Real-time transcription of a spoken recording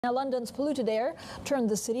Now, London's polluted air turned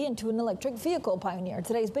the city into an electric vehicle pioneer.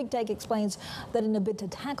 Today's Big Take explains that in a bid to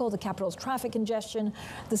tackle the capital's traffic congestion,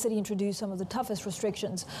 the city introduced some of the toughest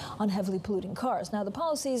restrictions on heavily polluting cars. Now, the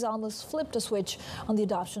policies almost flipped a switch on the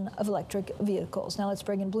adoption of electric vehicles. Now, let's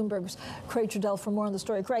bring in Bloomberg's Craig Trudell for more on the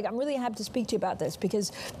story. Craig, I'm really happy to speak to you about this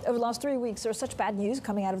because over the last 3 weeks, there's such bad news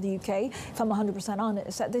coming out of the UK. If I'm 100%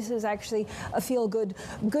 honest, that this is actually a feel-good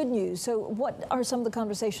news. So what are some of the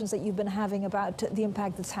conversations that you've been having about the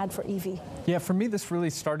impact that's had for EV? Yeah, for me, this really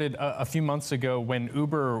started a few months ago when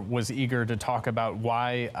Uber was eager to talk about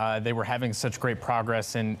why they were having such great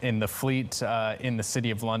progress in the fleet in the city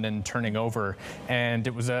of London turning over. And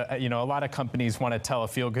it was a lot of companies want to tell a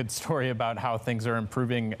feel-good story about how things are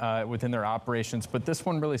improving within their operations. But this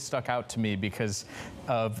one really stuck out to me because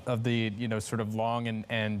of the sort of long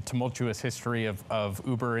and tumultuous history of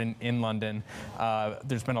Uber in London.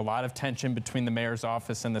 There's been a lot of tension between the mayor's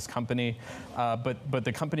office and this company, but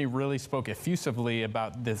the company really spoke effusively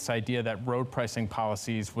about this idea that road pricing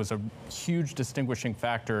policies was a huge distinguishing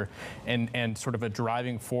factor and sort of a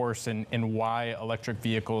driving force in why electric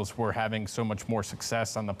vehicles were having so much more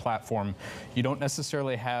success on the platform. You don't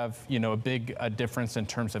necessarily have a big difference in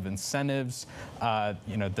terms of incentives.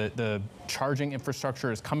 The charging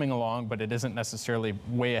infrastructure is coming along, but it isn't necessarily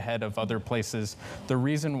way ahead of other places. The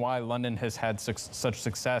reason why London has had such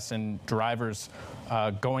success in drivers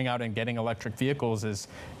going out and getting electric vehicles is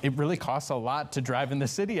it really costs a lot to drive in the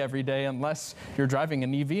city every day unless you're driving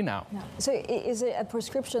an EV now. Yeah. So is it a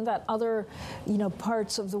prescription that other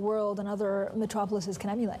parts of the world and other metropolises can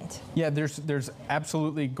emulate? Yeah, there's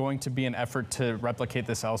absolutely going to be an effort to replicate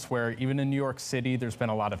this elsewhere. Even in New York City, there's been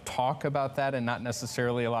a lot of talk about that and not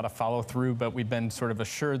necessarily a lot of follow through, but we've been sort of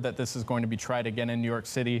assured that this is going to be tried again in New York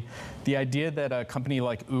City. The idea that a company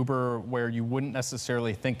like Uber, where you wouldn't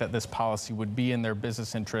necessarily think that this policy would be in their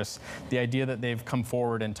business interests, the idea that they've come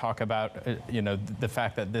forward and talk about the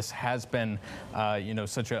fact that this has been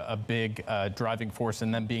such a big driving force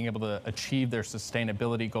in them being able to achieve their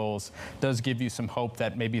sustainability goals does give you some hope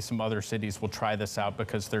that maybe some other cities will try this out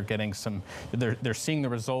because they're getting they're seeing the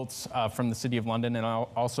results from the City of London and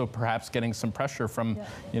also perhaps getting some pressure from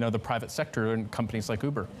the private sector and companies like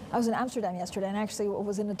Uber. I was in Amsterdam yesterday and actually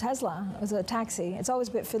was in a Tesla. It was a taxi. It's always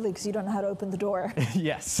a bit fiddly because you don't know how to open the door.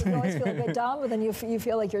 Yes. You always feel a bit dumb, but then you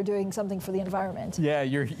feel like you're doing something for the environment. Yeah,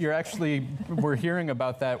 we're hearing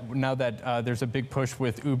about that now that there's a big push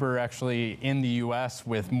with Uber actually in the U.S.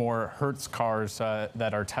 with more Hertz cars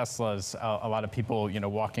that are Teslas. A lot of people,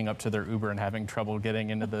 walking up to their Uber and having trouble getting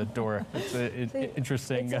into the door. It's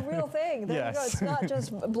interesting. It's a real thing. There you go. It's not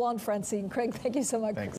just blonde Francine. Craig, thank you so much. Thanks.